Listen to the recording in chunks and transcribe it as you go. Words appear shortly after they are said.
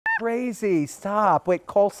crazy. Stop. Wait,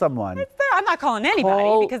 call someone. It's there. I'm not calling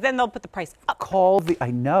anybody because then they'll put the price up.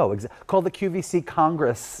 I know. Call the QVC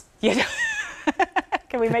Congress. Yeah.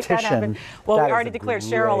 Can we make that happen? Well, we already declared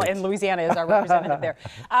Cheryl in Louisiana as our representative there.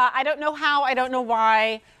 I don't know how. I don't know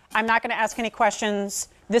why. I'm not going to ask any questions.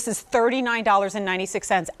 This is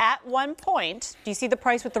 $39.96. At one point, do you see the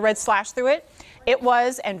price with the red slash through it? It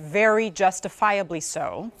was, and very justifiably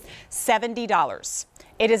so, $70.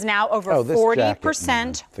 It is now over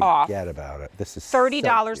 40% off. Forget about it. This is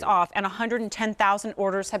 $30 off, and 110,000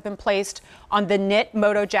 orders have been placed on the knit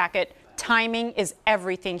moto jacket. Timing is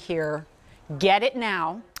everything here. Get it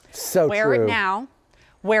now. So Wear it now.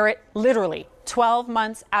 Wear it literally 12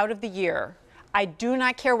 months out of the year. I do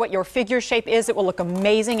not care what your figure shape is. It will look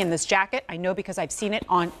amazing in this jacket. I know because I've seen it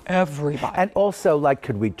on everybody. And also, like,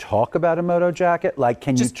 could we talk about a moto jacket? Like,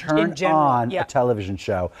 can you turn on a television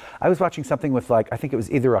show? I was watching something with, like, I think it was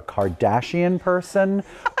either a Kardashian person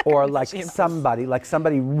or like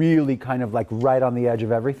somebody really kind of like right on the edge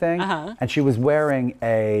of everything. And she was wearing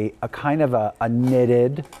a kind of a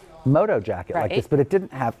knitted moto jacket like this, but it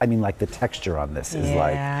didn't have, I mean, like the texture on this is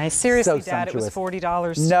like, yeah, I seriously doubt it was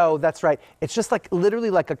 $40. No, that's right. It's just like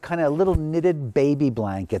literally like a kind of little knitted baby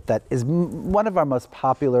blanket that is one of our most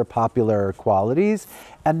popular qualities.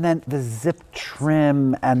 And then the zip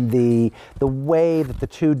trim and the way that the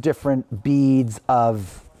two different beads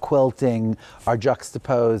of quilting are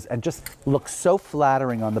juxtaposed and just look so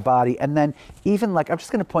flattering on the body. And then even like, I'm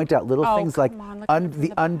just going to point out little things like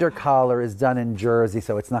the under collar is done in jersey,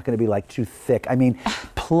 so it's not going to be like too thick. I mean,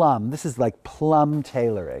 plum, this is like plum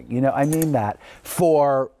tailoring, you know, I mean that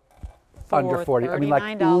for under 40, I mean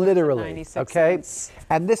like literally, okay?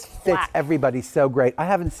 And this fits everybody so great.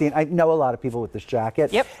 I know a lot of people with this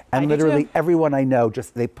jacket. Yep, and literally everyone I know,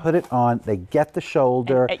 just they put it on, they get the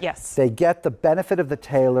shoulder, they get the benefit of the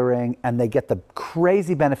tailoring, and they get the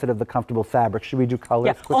crazy benefit of the comfortable fabric. Should we do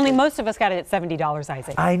colors quickly? Only most of us got it at $70,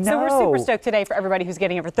 Isaac. I know. So we're super stoked today for everybody who's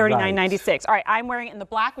getting it for $39.96. All right, I'm wearing it in the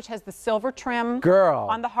black, which has the silver trim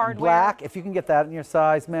on the hardware. Black, if you can get that in your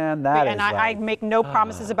size, man, that is I make no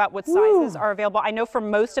promises about what sizes are available. I know for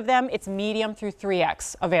most of them, it's medium through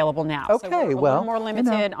 3X available now. Okay, so we're a little more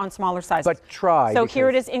limited on smaller sizes. But try. So here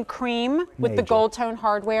it is in cream with the gold tone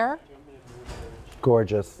hardware.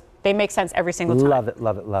 Gorgeous. They make sense every single time. Love it,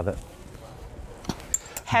 love it, love it.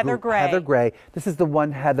 Heather gray. Heather gray. This is the one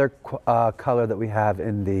heather color that we have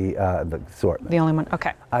in the assortment. The only one.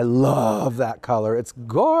 Okay. I love that color. It's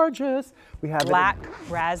gorgeous. We have black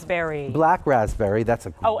raspberry. Black raspberry. That's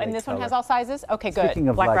a great and this color. one has all sizes. Okay, good. Speaking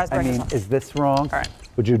of black raspberry. I mean, is this wrong? All right.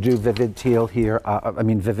 Would you do vivid teal here? I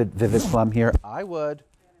mean, vivid plum here. I would.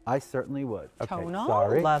 I certainly would. Okay, tonal,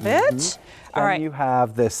 sorry. love it. All right. You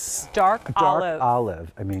have this dark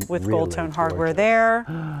olive. I mean, with really gold tone hardware there.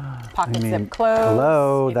 Pocket zip closed.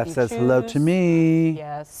 Hello, that says hello to me.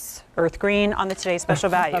 Yes. Earth green on the Today's Special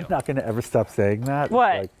Value. I'm not going to ever stop saying that.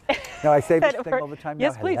 What? No, I say this thing all the time.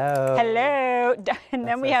 Yes, now. please. Hello. Hello. And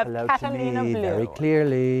then we have Catalina Blue. Very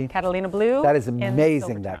clearly. Catalina Blue. That is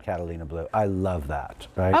amazing, that Catalina Blue. I love that.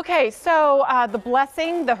 Right? Okay, so the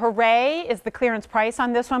blessing, the hooray, is the clearance price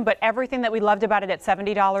on this one, but everything that we loved about it at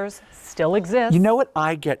 $70 still exists. You know what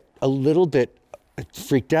I get a little bit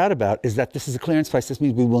freaked out about is that this is a clearance price. This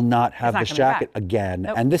means we will not have this jacket again.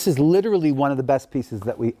 Nope. And this is literally one of the best pieces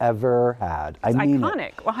that we ever had. It's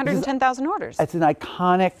iconic. 110,000 orders. It's an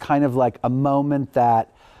iconic kind of like a moment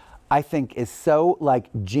that I think is so like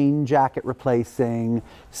jean jacket replacing,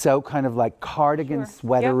 so kind of like cardigan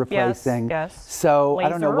sweater replacing. Yes. So I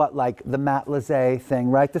don't know what, like the matelassé thing,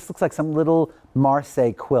 right? This looks like some little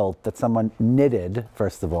Marseille quilt that someone knitted,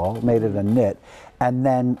 first of all, made it a knit, and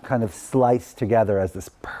then kind of sliced together as this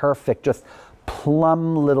perfect, just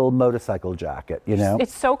plum little motorcycle jacket, you know?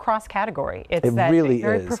 It's so cross-category. It's it really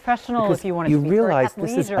very is. professional because if you want it you to be. realize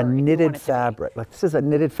this is a knitted fabric. Like this is a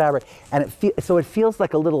knitted fabric, and it feels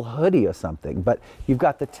like a little hoodie or something. But you've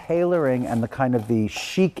got the tailoring and the kind of the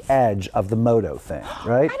chic edge of the moto thing,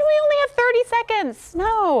 right? Why do we only have 30 seconds?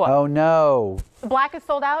 No. Oh no. The black is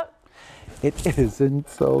sold out. It isn't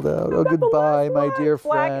sold out. Oh, goodbye, my dear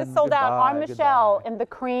friend. Black is sold out. On Michelle in the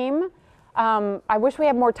cream. I wish we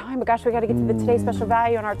had more time, but gosh, we got to get to the Today's Special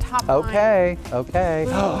Value on our top line. Okay.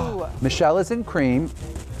 Michelle is in cream.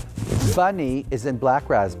 Bunny is in black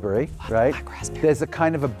raspberry, right? Black raspberry. There's a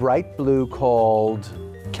kind of a bright blue called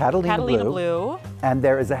Catalina Blue. And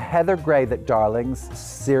there is a heather gray that, darlings,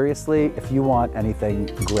 seriously, if you want anything,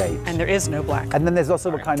 great. And there is no black. And then there's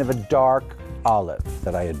also a kind of a dark olive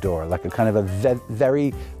that I adore, like a kind of a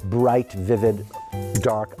very bright, vivid,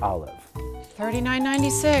 dark olive.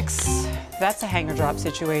 $39.96. That's a hanger drop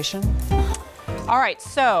situation. All right,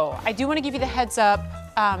 so I do want to give you the heads up.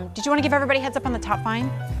 Did you want to give everybody a heads up on the top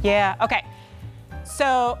fine? Yeah, okay.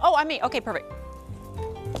 So, okay, perfect.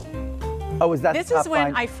 Oh, is that This the top is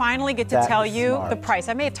when fine? I finally get to tell you the price.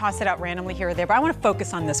 I may have tossed it out randomly here or there, but I want to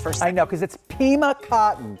focus on this for a second. I know, because it's Pima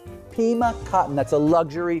cotton. Pima cotton. That's a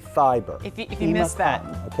luxury fiber. If you missed that.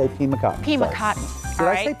 Okay, Pima cotton. Pima Sorry. cotton. Did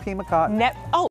I say Pima cotton? Oh,